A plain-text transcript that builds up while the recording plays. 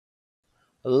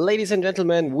Ladies and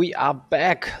gentlemen, we are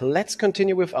back. Let's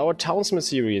continue with our Townsmen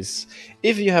series.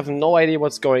 If you have no idea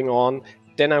what's going on,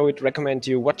 then I would recommend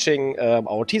you watching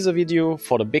our teaser video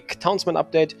for the big Townsmen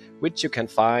update, which you can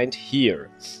find here.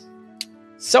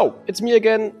 So, it's me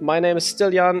again, my name is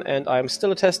still Jan and I'm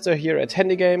still a tester here at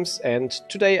HandyGames, and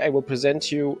today I will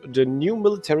present you the new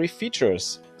military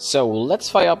features. So let's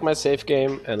fire up my save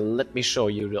game and let me show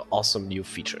you the awesome new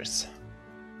features.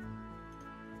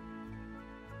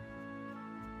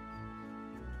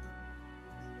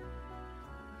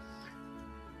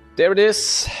 There it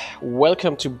is.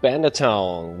 Welcome to Bandit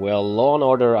Town, where law and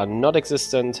order are not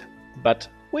existent, but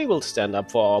we will stand up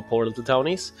for our poor little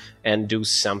townies and do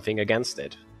something against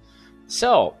it.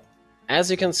 So,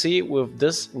 as you can see with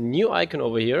this new icon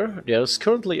over here, there's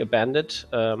currently a bandit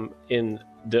in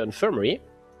the infirmary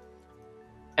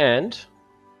and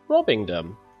robbing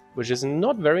them, which is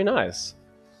not very nice.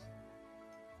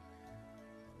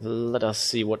 Let us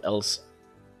see what else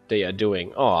they are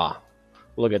doing. Oh,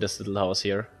 look at this little house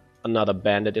here. Another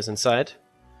bandit is inside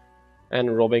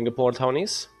and robbing the poor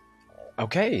townies.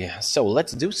 Okay, so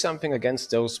let's do something against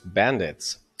those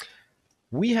bandits.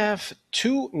 We have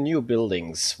two new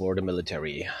buildings for the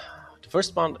military. The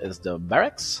first one is the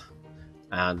barracks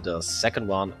and the second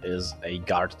one is a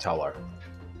guard tower.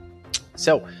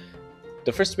 So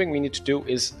the first thing we need to do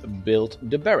is build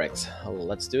the barracks.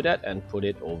 Let's do that and put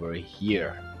it over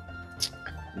here.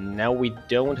 Now we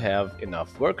don't have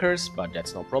enough workers, but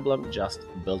that's no problem. Just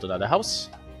build another house.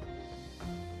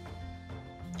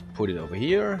 Put it over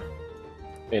here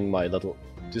in my little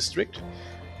district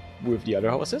with the other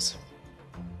houses.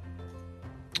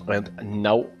 And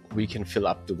now we can fill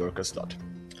up the worker slot.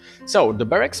 So the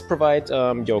barracks provide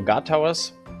your guard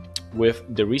towers with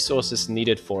the resources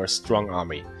needed for a strong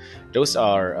army. Those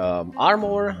are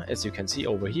armor, as you can see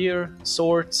over here,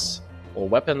 swords or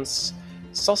weapons,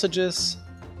 sausages,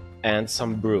 and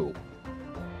some brew.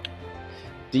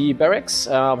 The barracks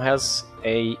has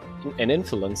an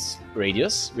influence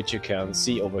radius, which you can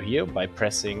see over here by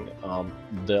pressing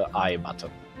the I button.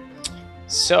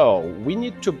 So we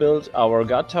need to build our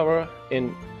guard tower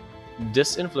in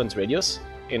this influence radius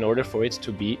in order for it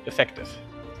to be effective.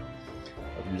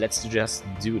 Let's just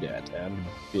do that and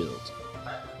build.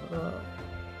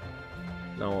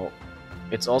 Now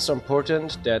it's also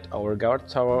important that our guard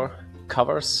tower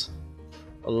covers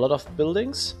a lot of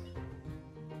buildings.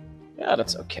 Yeah,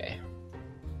 that's okay.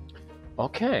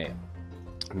 Okay,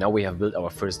 now we have built our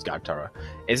first guard tower.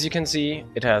 As you can see,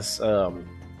 it has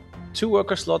two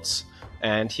worker slots,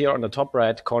 and here on the top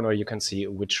right corner you can see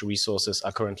which resources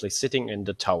are currently sitting in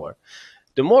the tower.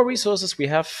 The more resources we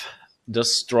have, the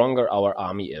stronger our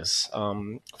army is.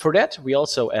 For that we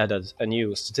also added a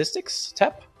new statistics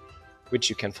tab, which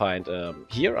you can find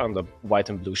here on the white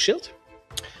and blue shield.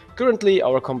 Currently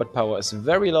our combat power is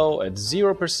very low at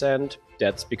 0%.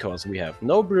 That's because we have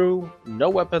no brew, no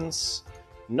weapons,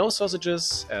 no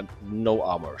sausages and no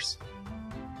armors.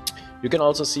 You can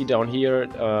also see down here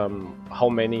how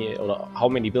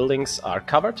many buildings are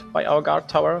covered by our guard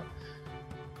tower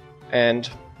and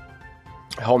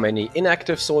how many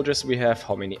inactive soldiers we have,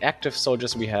 how many active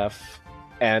soldiers we have,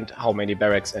 and how many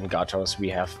barracks and guard towers we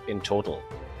have in total.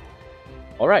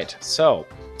 Alright, so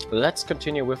let's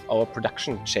continue with our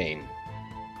production chain.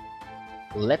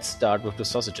 Let's start with the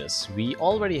sausages. We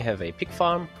already have a pig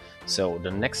farm, so the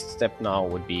next step now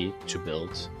would be to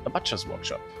build a butcher's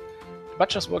workshop. The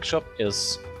butcher's workshop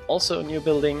is also a new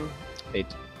building. It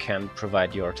can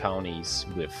provide your townies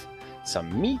with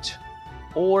some meat,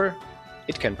 or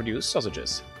it can produce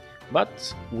sausages.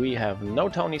 But we have no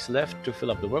townies left to fill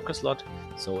up the worker slot,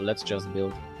 so let's just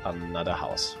build another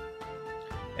house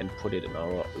and put it in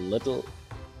our little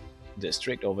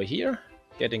district over here.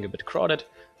 Getting a bit crowded,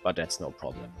 but that's no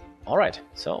problem. Alright,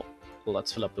 so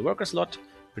let's fill up the worker slot,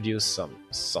 produce some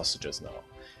sausages now.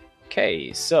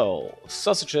 Okay, so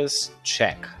sausages,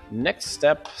 check. Next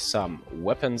step, some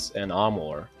weapons and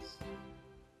armor.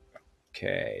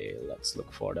 Okay, let's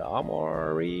look for the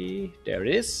armory. There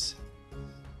it is.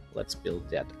 Let's build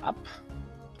that up.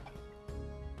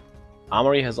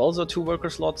 Armory has also two worker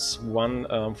slots, one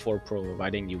for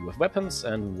providing you with weapons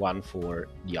and one for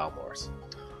the armors.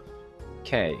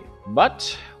 Okay,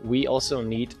 but we also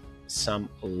need some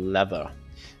leather.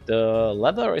 The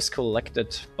leather is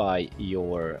collected by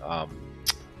your,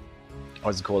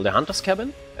 what's it called, the hunter's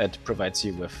cabin. It provides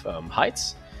you with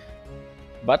hides,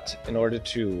 but in order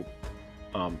to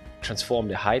transform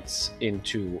the hides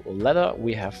into leather,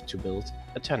 we have to build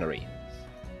a tannery.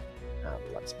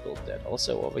 Let's build that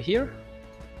also over here.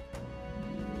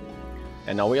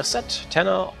 And now we are set.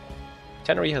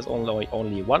 Tannery has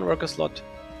only one worker slot.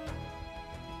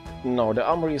 No, the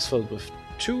armory is filled with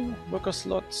 2 worker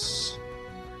slots.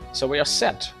 So we are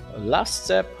set. Last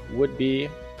step would be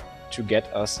to get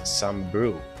us some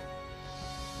brew.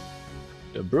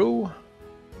 The brew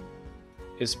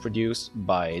is produced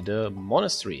by the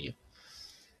monastery.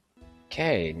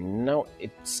 Okay, now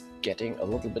it's getting a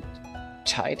little bit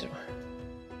tight.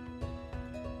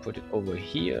 Put it over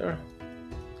here.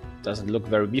 Doesn't look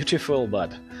very beautiful,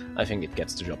 but I think it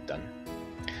gets the job done.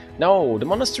 Now, the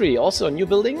monastery, also a new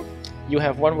building. You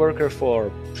have 1 worker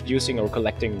for producing or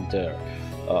collecting the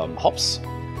hops,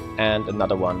 and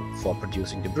another one for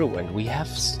producing the brew. And we have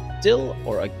still,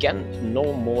 or again,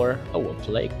 no more. Oh, a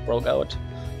plague broke out.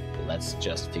 Let's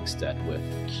just fix that with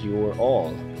cure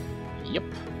all. Yep.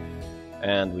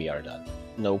 And we are done.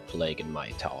 No plague in my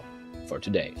town for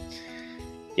today.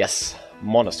 Yes,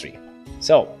 monastery.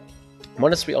 So,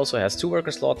 monastery also has 2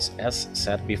 worker slots, as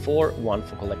said before, 1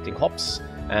 for collecting hops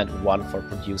and 1 for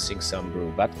producing some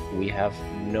brew. But we have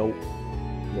no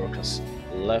workers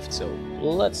left, so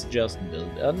let's just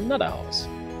build another house.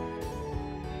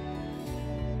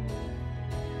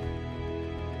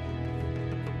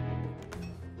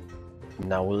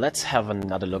 Now let's have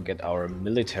another look at our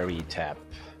military tab.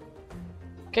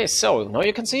 Okay, so now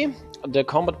you can see the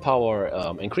combat power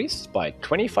increased by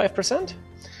 25%.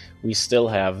 We still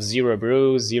have 0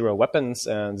 brew, 0 weapons,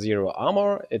 and 0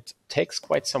 armor. It takes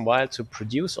quite some while to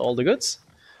produce all the goods,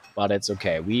 but it's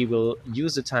okay. We will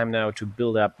use the time now to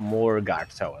build up more guard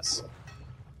towers.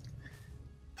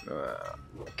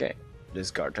 Okay, this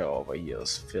guard tower over here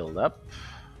is filled up.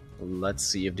 Let's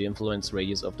see if the influence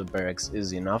radius of the barracks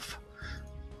is enough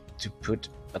to put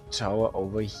a tower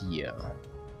over here.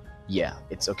 Yeah,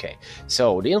 it's okay.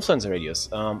 So, the influence radius,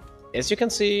 as you can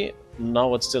see,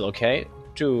 now it's still okay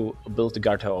to build the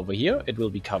guard tower over here. It will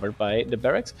be covered by the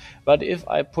barracks, but if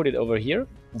I put it over here,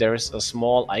 there is a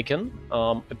small icon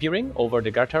appearing over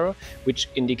the guard tower, which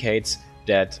indicates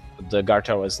that the guard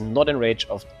tower is not in range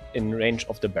of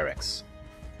the barracks.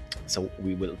 So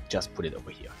we will just put it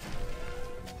over here.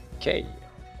 Okay,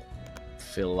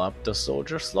 fill up the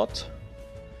soldier slot.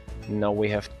 Now we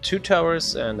have 2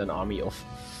 towers and an army of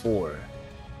 4.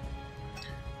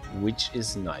 Which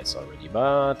is nice already,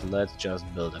 but let's just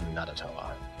build another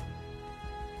tower.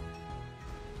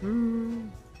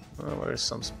 Where is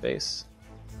some space?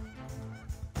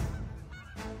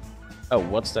 Oh,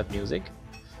 what's that music?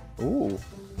 Ooh,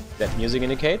 that music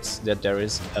indicates that there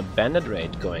is a bandit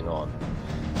raid going on.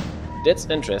 That's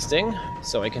interesting,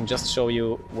 so I can just show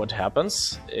you what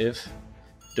happens if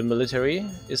the military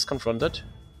is confronted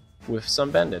with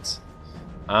some bandits.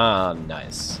 Ah,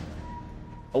 nice.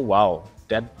 Oh wow.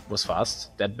 That was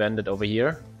fast. That bandit over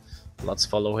here. Let's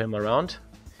follow him around.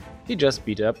 He just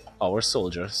beat up our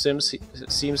soldier. Seems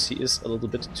he is a little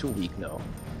bit too weak now.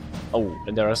 Oh,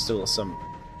 and there are still some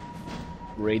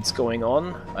raids going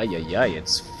on. Ay,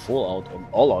 it's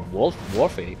all-out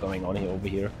warfare going on here over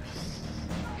here.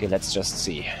 Okay, let's just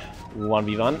see.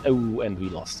 1v1. Oh, and we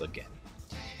lost again.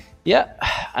 Yeah,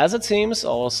 as it seems,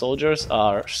 our soldiers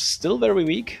are still very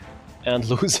weak and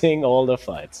losing all the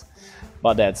fights.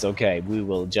 But that's okay, we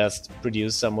will just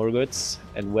produce some more goods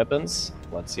and weapons.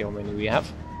 Let's see how many we have.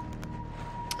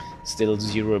 Still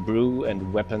 0 brew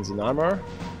and weapons and armor.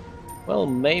 Well,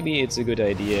 maybe it's a good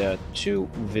idea to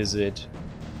visit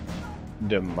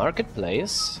the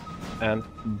marketplace and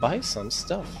buy some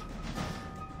stuff.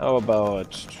 How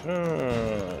about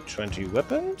 20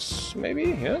 weapons,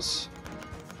 maybe? Yes.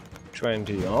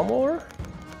 20 armor.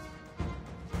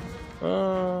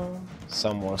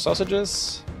 Some more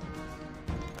sausages.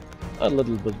 A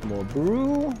little bit more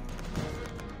brew,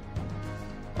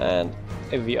 and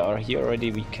if we are here already,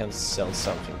 we can sell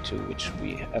something too, which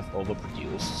we have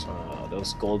overproduced.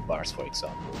 Those gold bars, for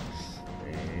example.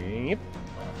 Yep.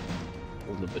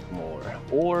 A little bit more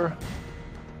ore.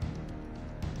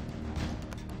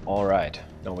 Alright,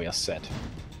 now we are set.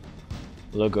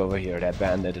 Look over here, that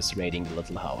bandit is raiding the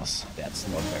little house. That's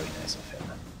not very nice of him.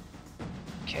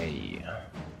 Okay.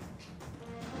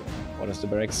 What is the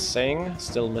barracks saying?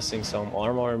 Still missing some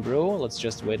armor and brew. Let's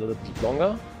just wait a little bit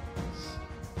longer.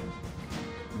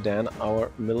 Then our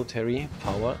military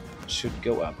power should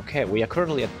go up. Okay, we are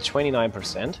currently at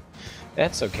 29%.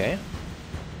 That's okay.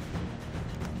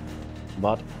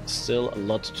 But still a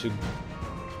lot to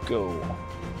go.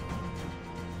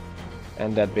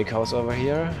 And that big house over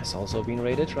here has also been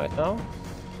raided right now.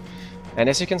 And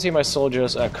as you can see, my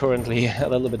soldiers are currently a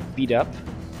little bit beat up,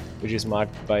 which is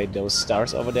marked by those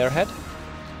stars over their head.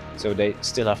 So they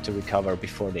still have to recover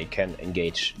before they can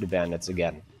engage the bandits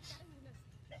again.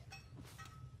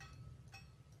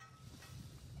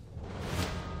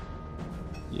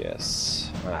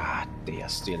 Yes. Ah, they are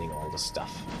stealing all the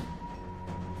stuff.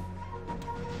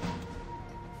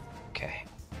 Okay,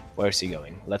 where's he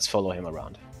going? Let's follow him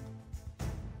around.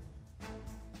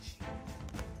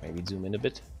 Maybe zoom in a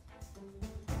bit.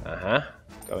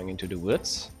 Going into the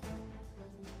woods.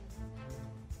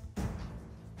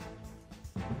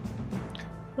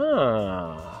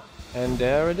 And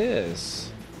there it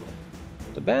is.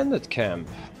 The bandit camp.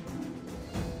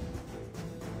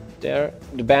 There,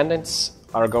 the bandits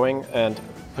are going and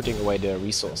putting away their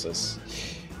resources.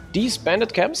 These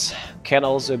bandit camps can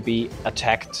also be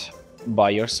attacked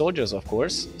by your soldiers, of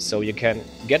course, so you can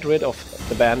get rid of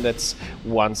the bandits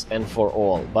once and for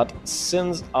all. But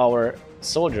since our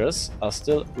soldiers are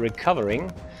still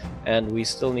recovering and we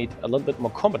still need a little bit more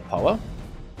combat power,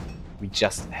 we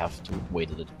just have to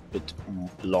wait a little bit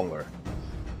longer.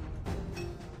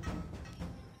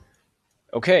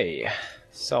 Okay,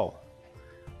 so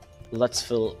let's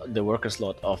fill the worker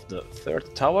slot of the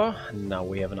third tower. Now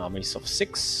we have an army of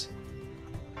 6.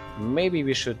 Maybe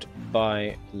we should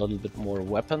buy a little bit more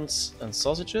weapons and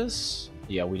sausages.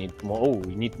 Yeah, we need more. Oh,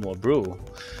 we need more brew.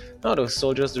 Now those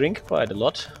soldiers drink quite a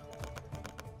lot.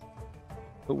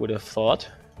 Who would have thought?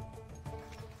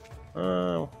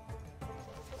 How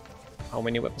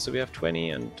many weapons do we have? 20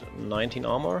 and 19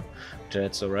 armor.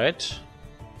 That's alright.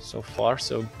 So far,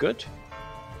 so good.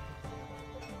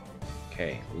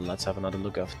 Okay, let's have another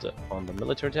look on the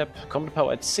military tab. Combat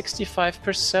power at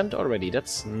 65% already.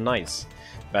 That's nice.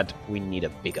 But we need a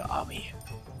bigger army.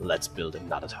 Let's build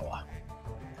another tower.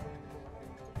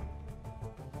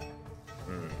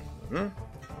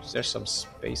 Is there some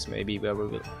space maybe where we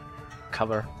will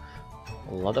cover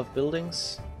a lot of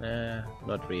buildings?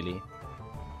 Not really.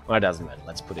 Well, it doesn't matter.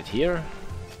 Let's put it here.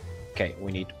 Okay,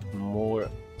 we need more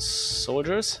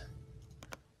soldiers.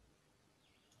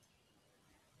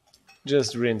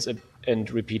 Just rinse it and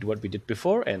repeat what we did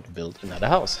before and build another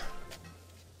house.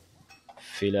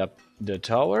 Fill up the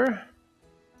tower.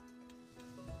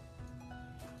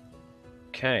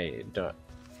 Okay, the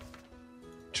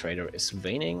trader is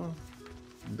waning.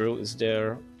 Brew is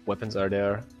there. Weapons are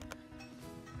there.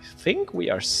 I think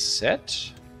we are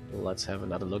set. Let's have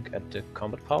another look at the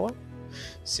combat power.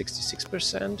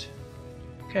 66%.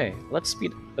 Okay, let's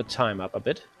speed the time up a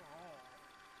bit.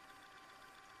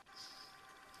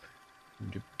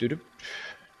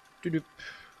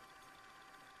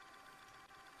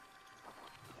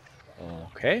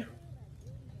 Okay.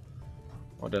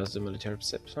 What does the military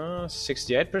accept?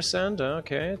 68%.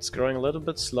 Okay, it's growing a little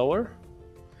bit slower.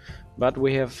 But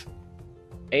we have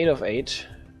 8 of 8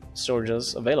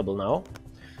 soldiers available now.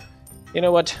 You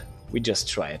know what? We just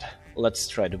try it. Let's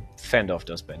try to fend off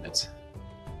those bandits.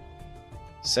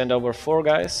 Send over 4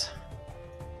 guys.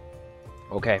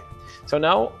 Okay. So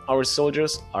now our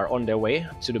soldiers are on their way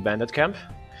to the bandit camp.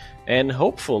 And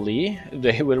hopefully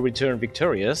they will return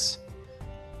victorious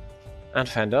and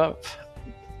fend off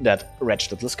that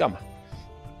wretched little scum.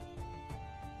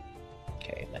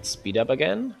 Okay, let's speed up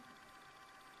again.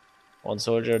 1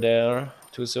 soldier there,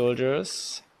 2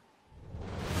 soldiers,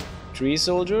 3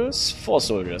 soldiers, 4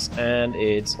 soldiers, and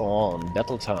it's on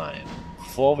battle time.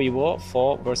 4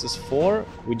 versus 4.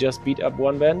 We just beat up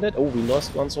 1 bandit. Oh, we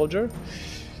lost 1 soldier.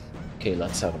 Okay,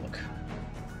 let's have a look.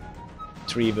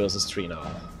 3 versus 3 now.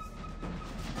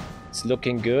 It's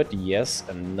looking good. Yes,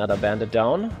 another bandit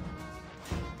down.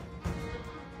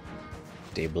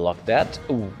 They blocked that.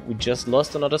 Ooh, we just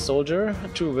lost another soldier.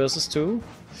 2 versus 2.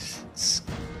 It's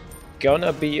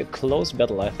gonna be a close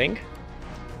battle, I think.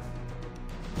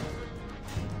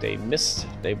 They missed.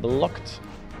 They blocked.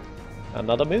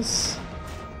 Another miss.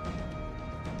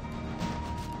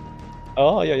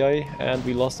 Oh, yeah, and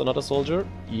we lost another soldier.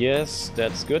 Yes,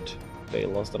 that's good. They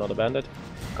lost another bandit.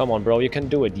 Come on, bro, you can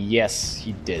do it. Yes,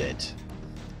 he did it.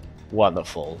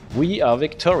 Wonderful. We are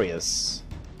victorious.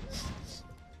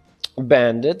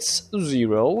 Bandits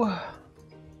 0.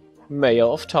 Mayor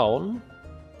of town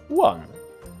 1.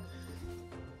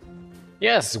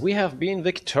 Yes, we have been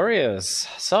victorious.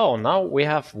 So now we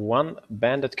have 1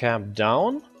 bandit camp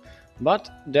down, but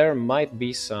there might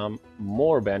be some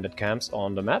more bandit camps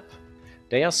on the map.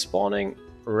 They are spawning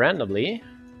randomly.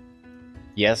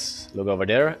 Yes, look over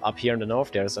there. Up here in the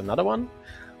north, there's another one.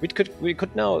 We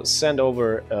could now send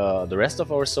over the rest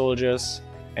of our soldiers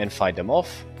and fight them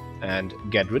off and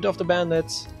get rid of the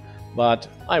bandits. But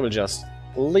I will just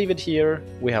leave it here.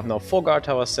 We have now 4 guard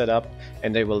towers set up,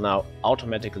 and they will now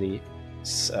automatically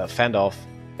fend off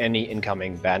any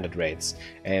incoming bandit raids.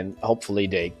 And hopefully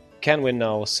they can win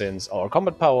now, since our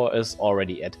combat power is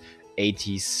already at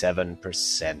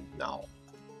 87% now.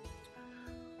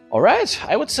 Alright,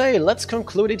 I would say let's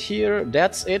conclude it here.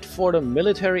 That's it for the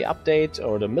military update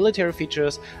or the military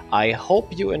features. I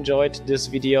hope you enjoyed this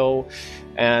video.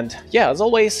 And yeah, as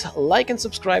always, like and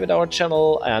subscribe at our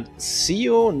channel, and see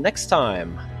you next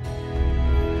time.